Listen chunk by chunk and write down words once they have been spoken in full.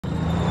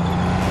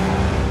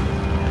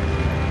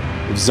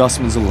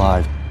Zussman's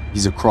alive.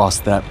 He's across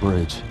that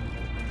bridge.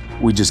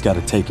 We just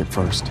gotta take it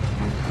first.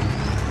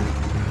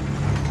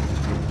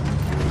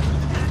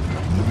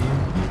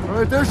 All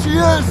right, there she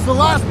is, the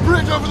last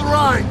bridge over the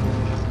Rhine.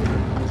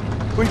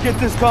 We get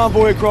this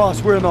convoy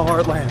across, we're in the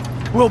heartland.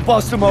 We'll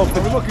bust them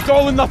open. Look, it's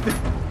all or nothing.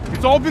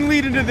 It's all been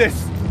leading to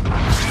this.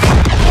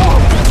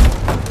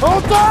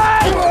 Hold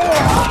tight!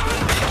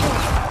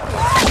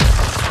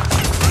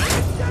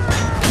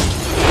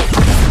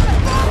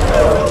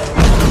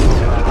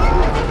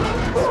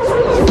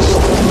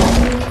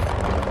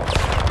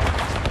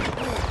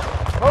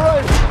 All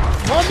right,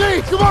 on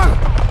me, come on!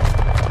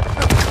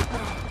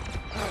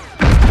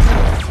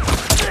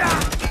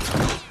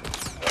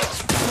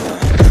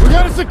 We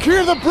gotta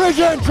secure the bridge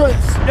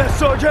entrance! Yes,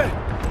 Sergeant.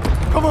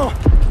 Come on.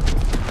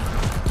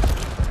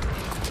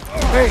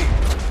 Hey,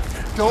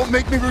 don't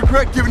make me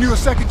regret giving you a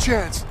second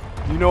chance.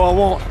 You know I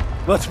won't.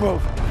 Let's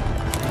move.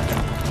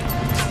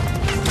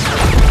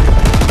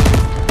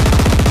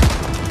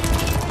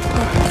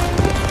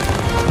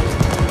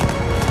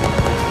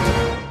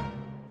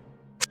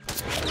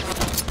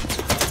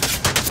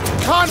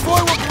 Convoy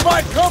will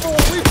provide cover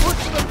when we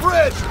push to the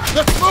bridge.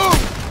 Let's move!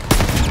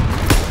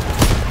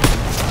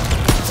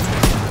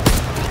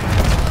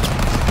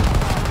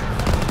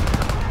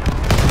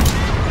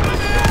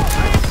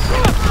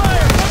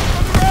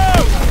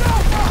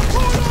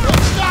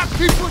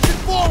 Keep pushing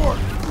forward!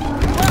 Keep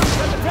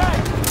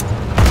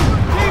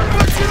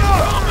pushing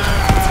up!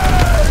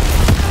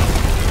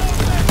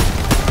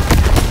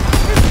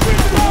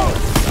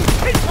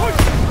 Keep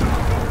pushing!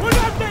 We're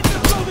not meant to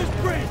blow this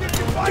bridge!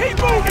 Keep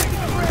moving!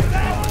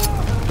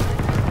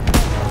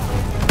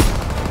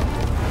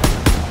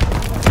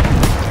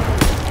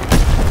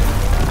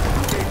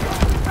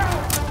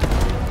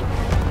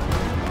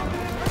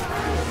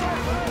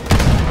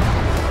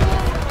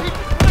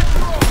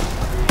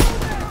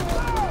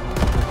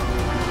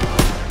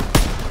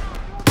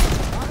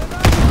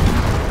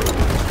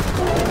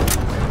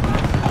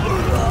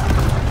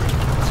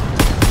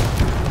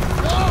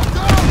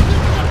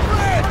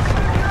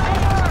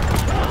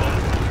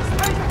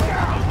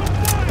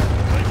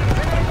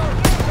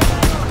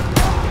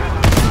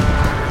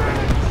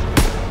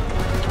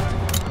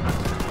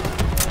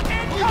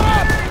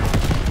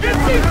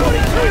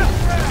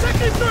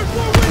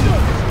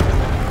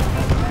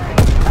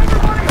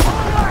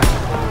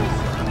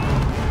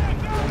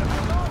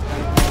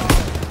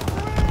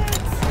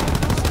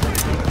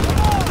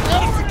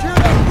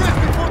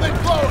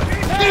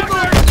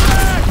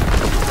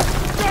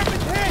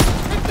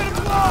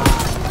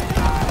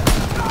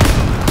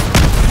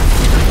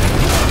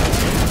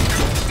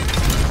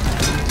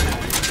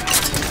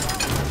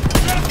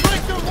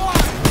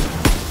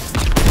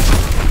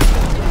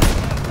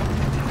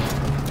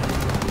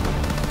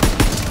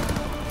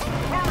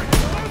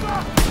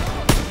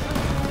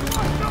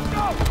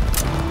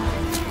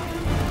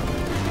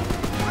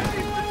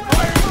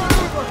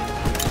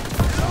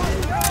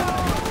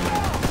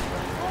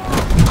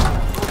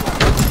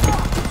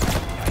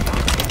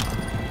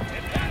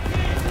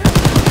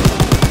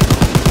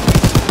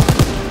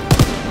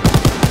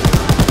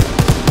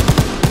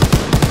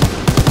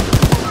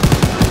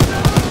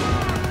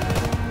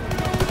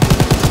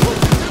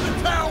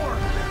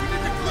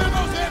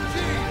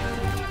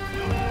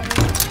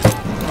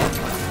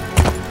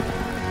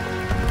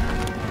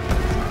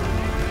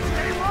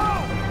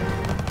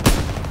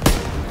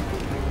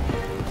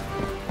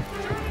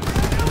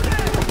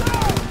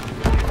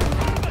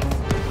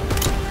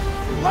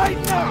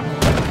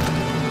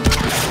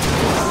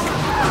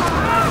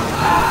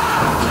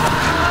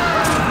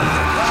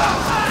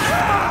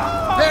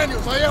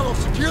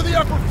 Secure the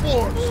upper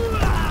floors!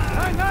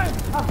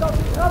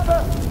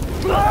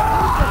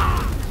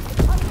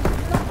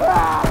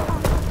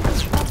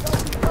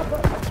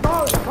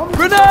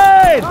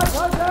 Grenade!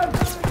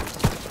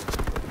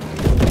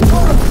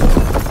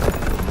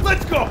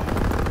 Let's go!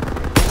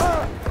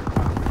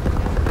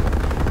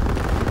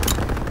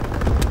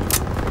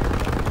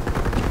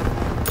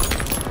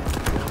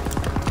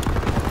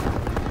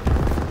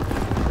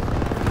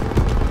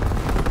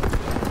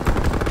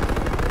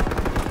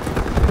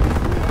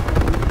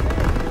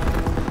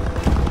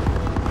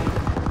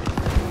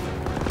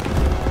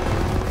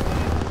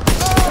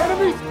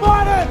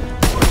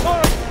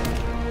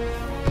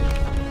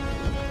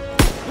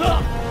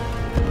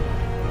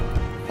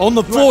 On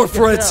the floor,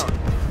 Fritz!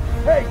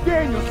 Hey,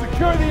 Daniel,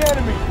 secure the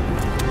enemy!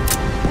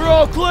 We're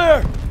all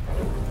clear!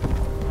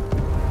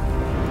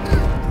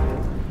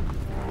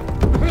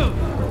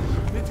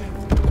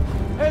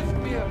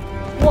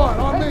 Squad,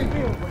 on me!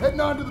 Heading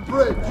onto the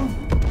bridge!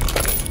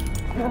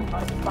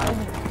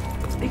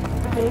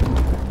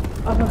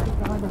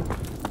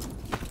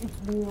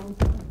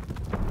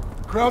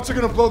 Krauts are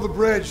gonna blow the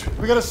bridge.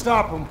 We gotta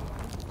stop them.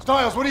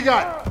 Stiles, what do you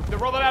got? They're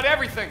rolling out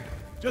everything.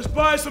 Just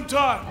buy some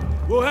time.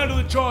 We'll handle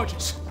the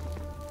charges.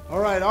 All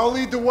right, I'll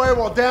lead the way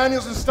while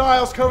Daniels and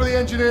Stiles cover the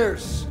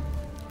engineers.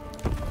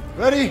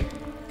 Ready?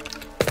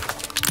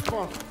 Come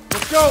on,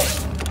 let's go!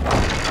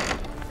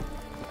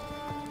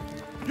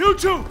 You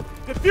two,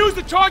 defuse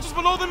the charges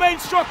below the main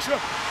structure.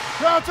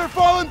 Crowds are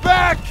falling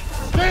back!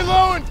 Stay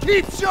low and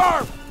keep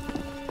sharp!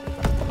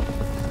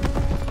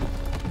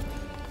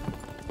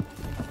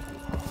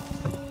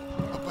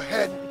 Up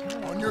ahead,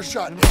 on your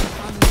shot. Open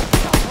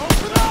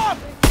up!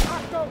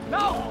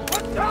 No!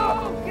 Let's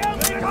go! Get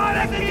me caught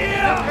at the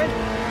gear!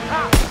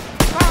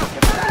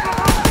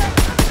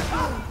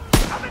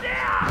 Come in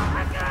here!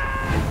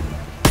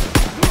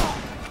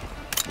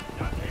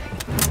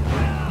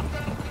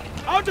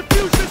 I'll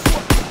defuse this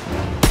one!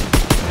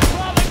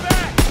 Falling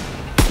back!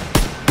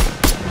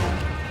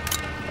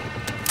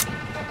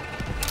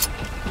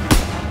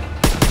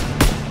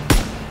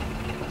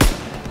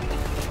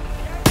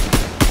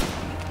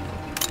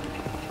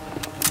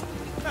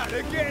 Now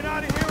they're getting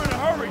out of here in a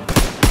hurry!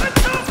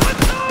 Let's go!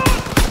 Let's go!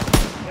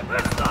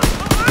 Let's go!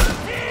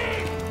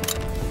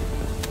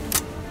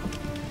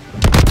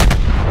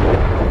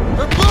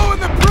 They're blowing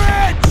the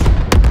bridge!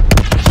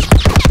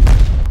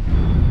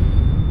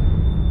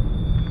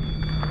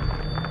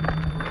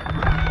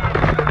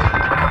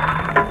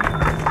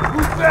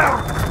 Who's down?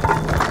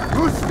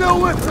 Who's still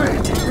with me?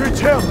 Bridge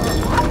held.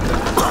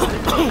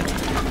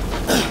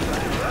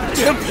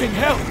 Damping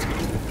held.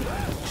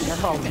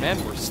 Oh, men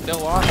were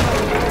still on.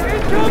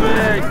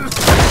 Incoming!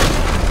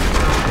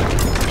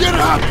 Get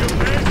up!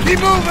 Keep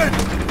moving!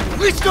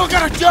 We still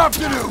got a job to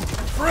do!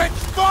 French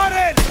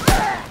spotted!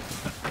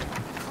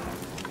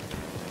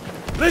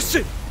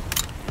 Listen!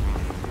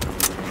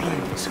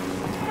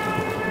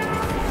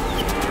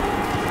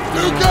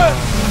 Do good!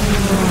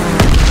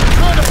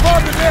 Trying to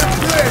bomb the damn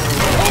bridge!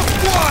 All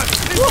squads!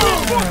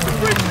 Fuck the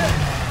bridge head!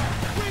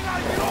 We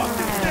gotta get off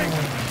this thing!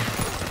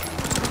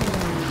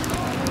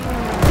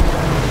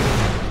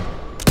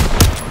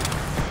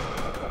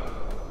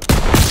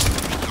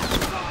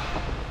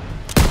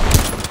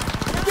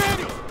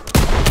 Daniel!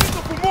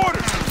 Signal for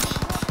mortars!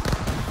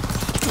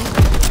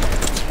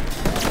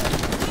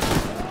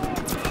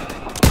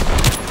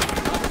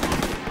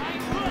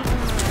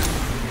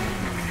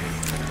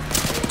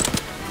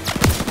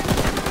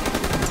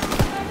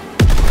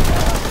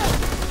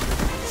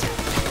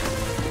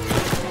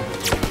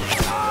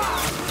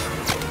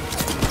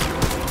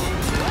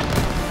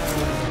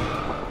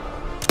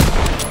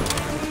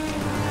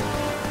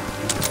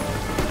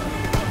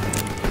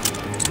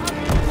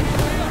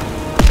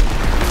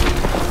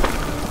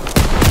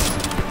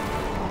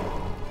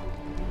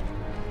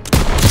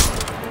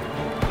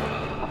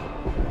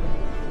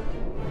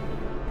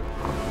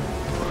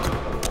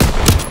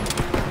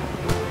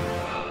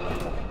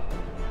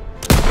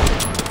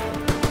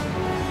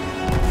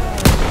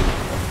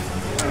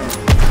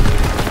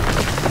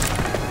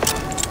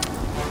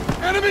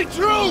 Enemy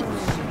troops!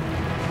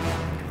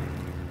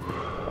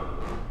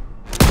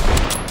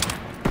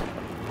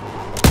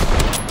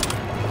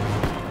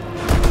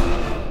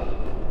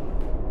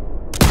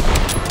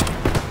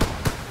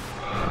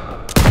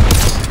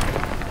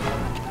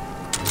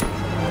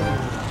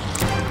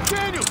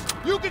 Daniel,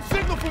 you can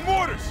signal for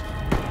mortars!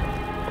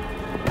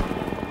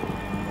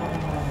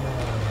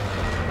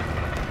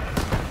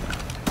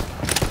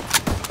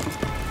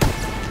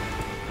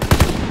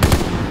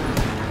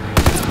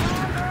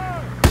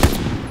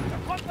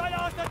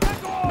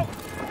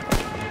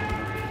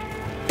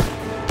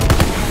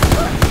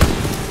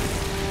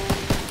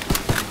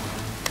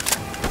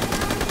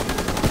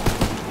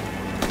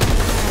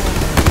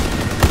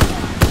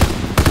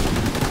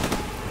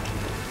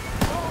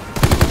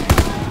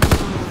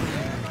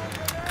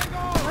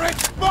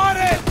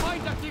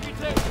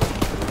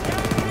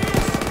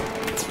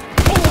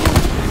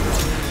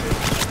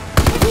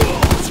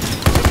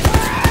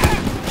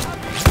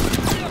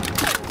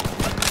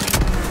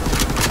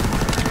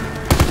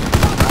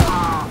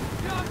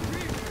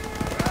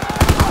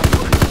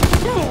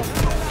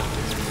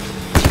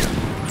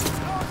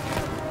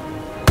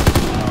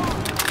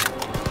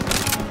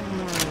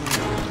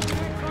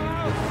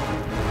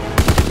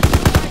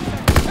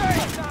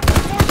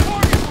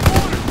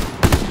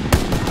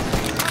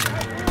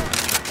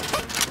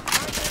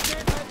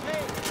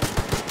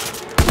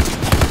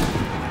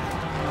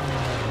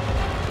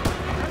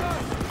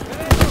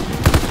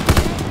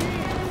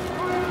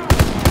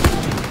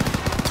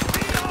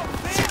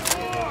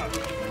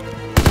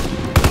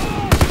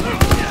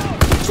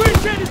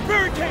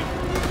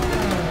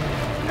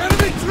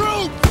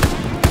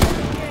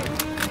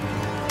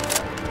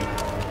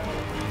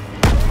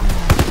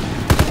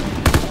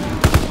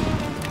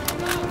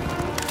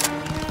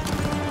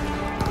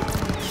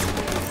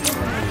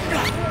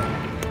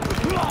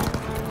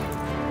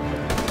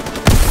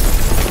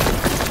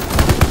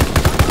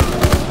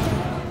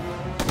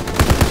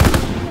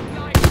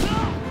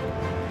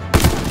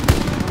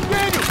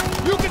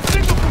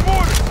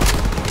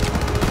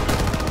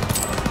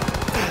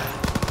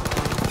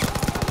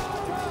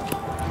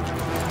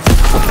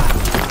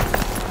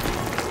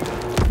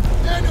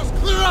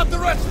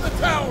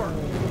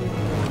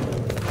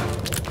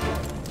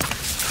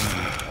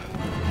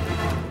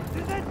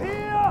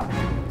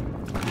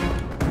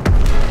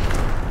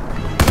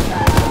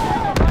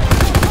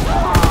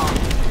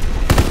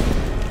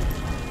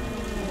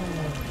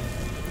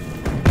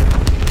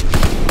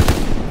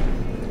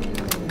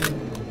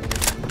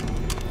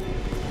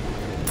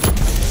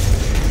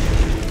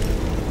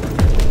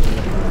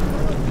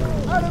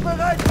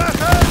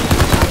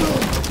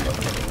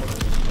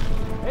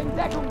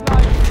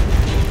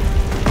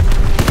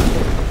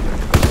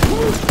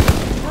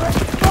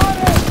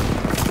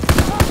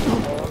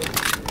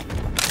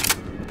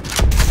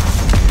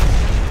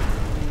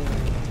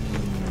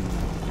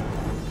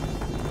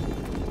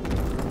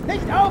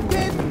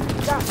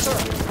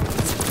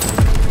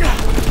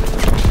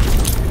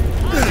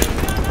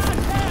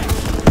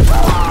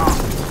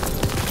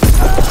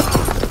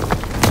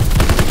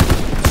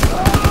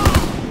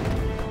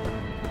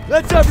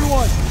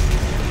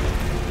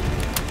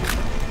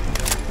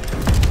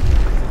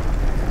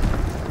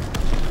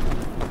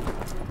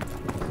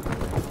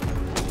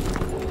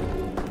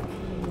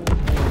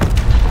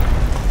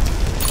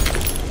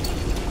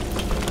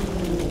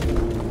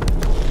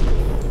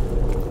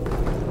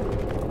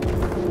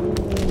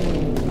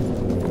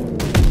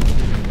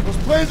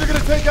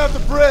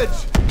 bridge.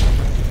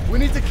 We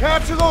need to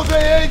capture those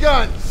AA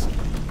guns.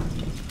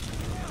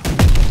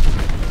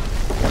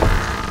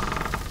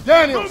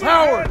 Daniels,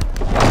 Howard,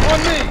 on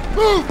me.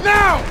 Move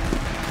now!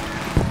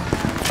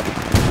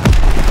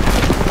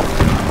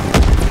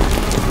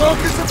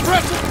 Focus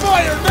suppressive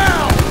fire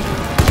now!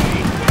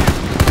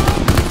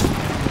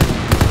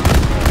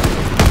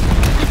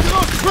 Into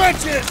those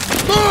trenches!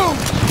 Move!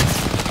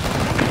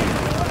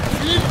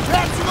 We need to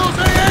capture those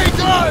AA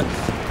guns!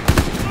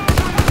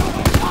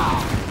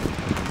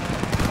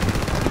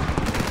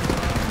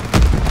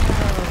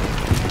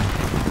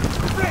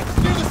 Fritz,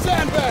 near the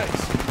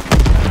sandbags!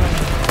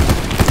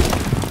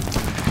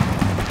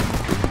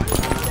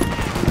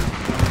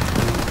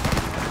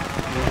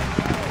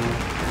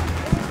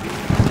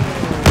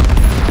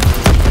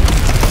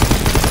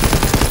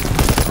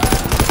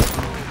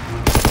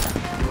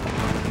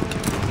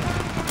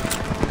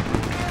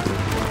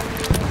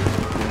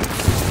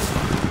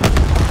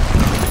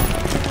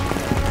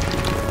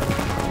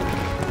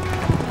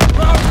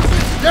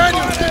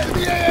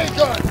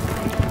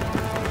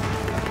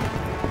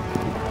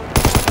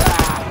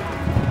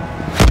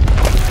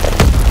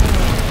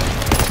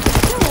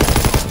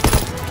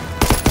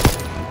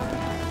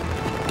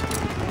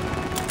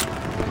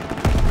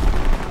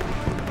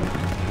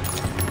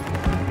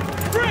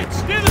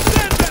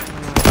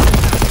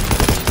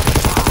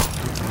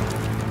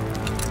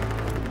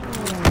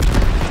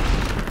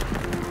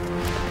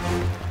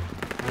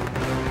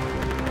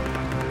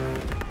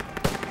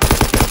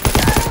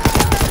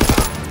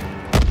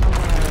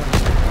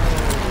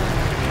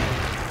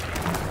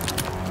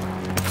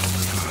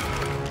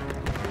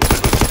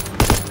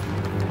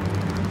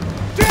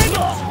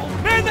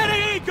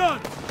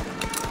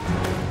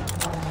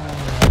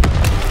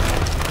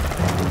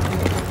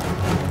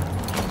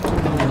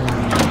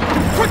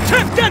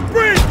 Protect that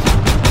bridge!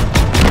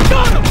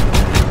 Got him!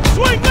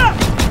 Swing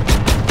left!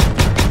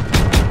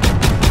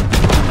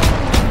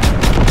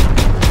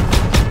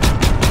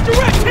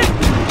 Direct hit!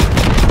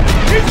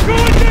 He's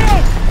going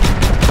down!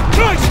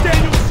 Nice,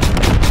 Daniels!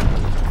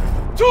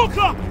 2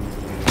 o'clock!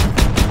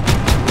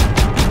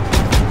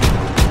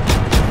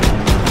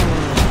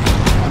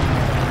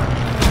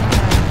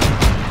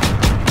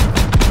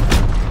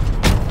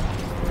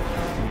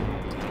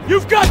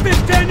 You've got this,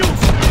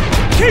 Daniels!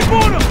 Keep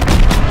on him!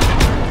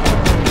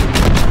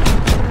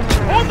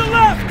 On the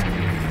left!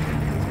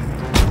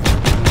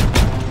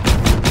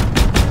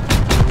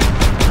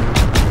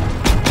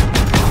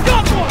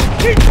 Got one!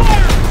 Keep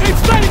firing!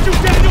 It's letting you,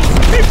 Daniels!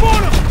 Keep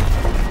on him!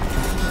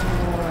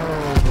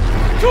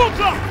 2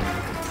 o'clock!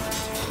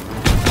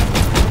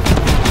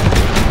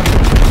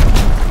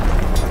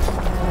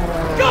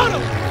 Got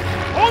him!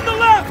 On the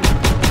left!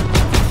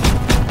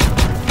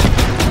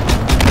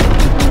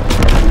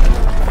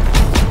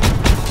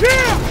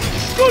 Yeah!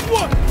 Good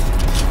one!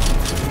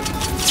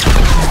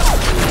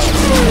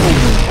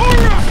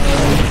 Alright!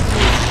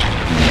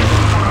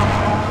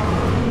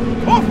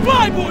 Our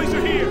flyboys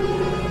are here!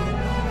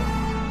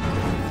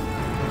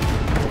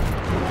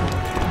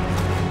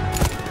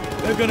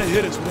 They're gonna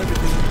hit us with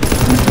everything.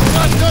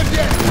 Not done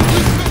yet!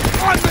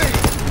 On me!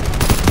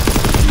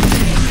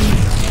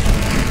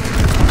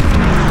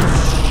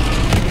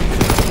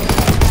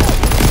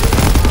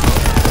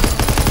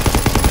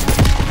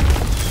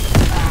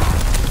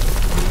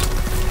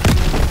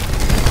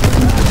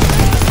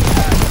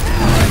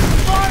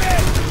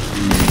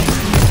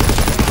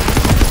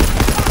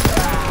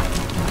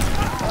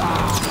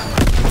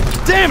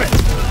 Damn it!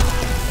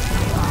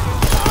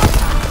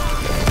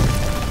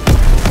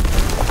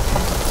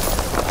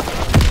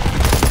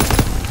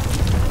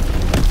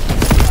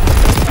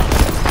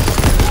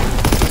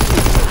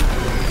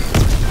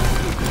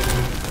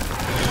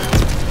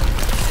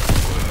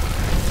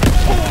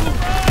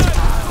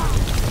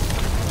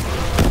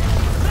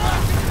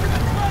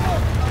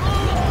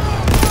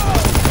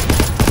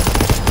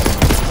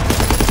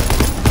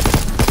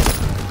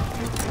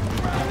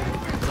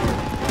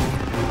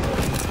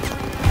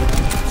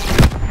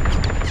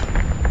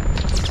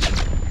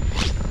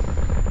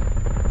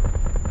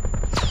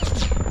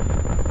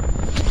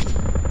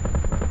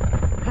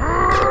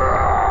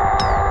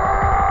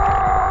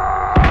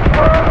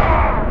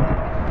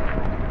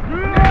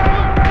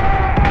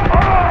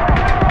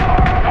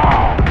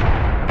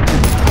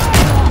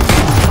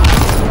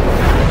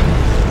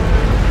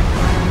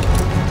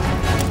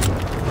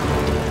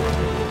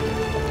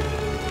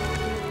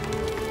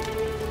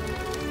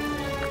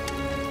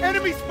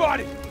 Enemy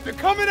spotted! They're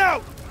coming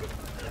out!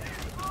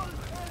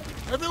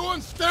 Everyone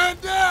stand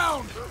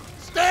down!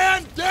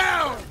 Stand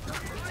down!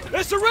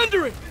 They're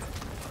surrendering!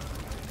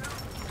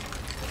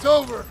 It's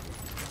over.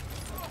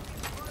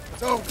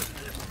 It's over.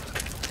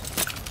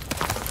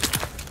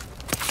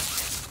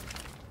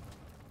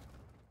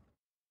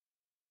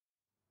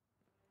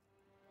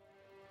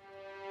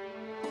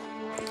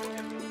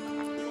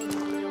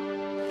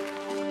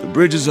 The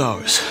bridge is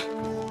ours.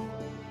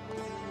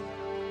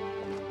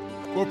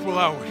 Corporal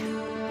Howard.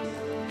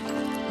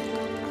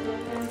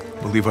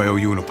 Believe I owe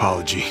you an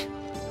apology.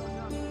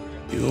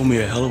 You owe me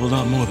a hell of a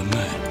lot more than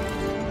that.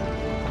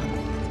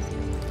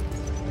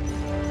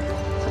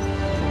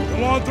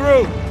 Come on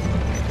through.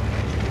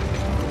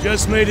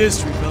 Just made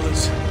history,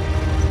 fellas.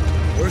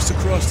 Worst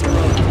across the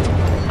Rhine.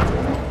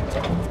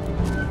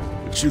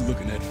 What you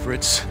looking at,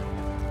 Fritz?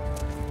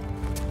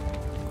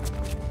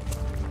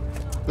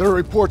 There are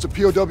reports of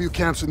POW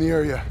camps in the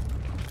area.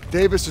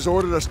 Davis has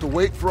ordered us to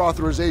wait for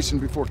authorization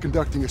before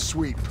conducting a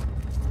sweep.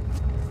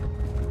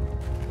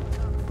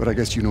 But I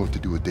guess you know what to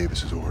do with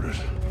Davis's orders.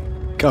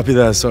 Copy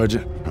that,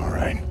 Sergeant. All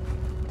right.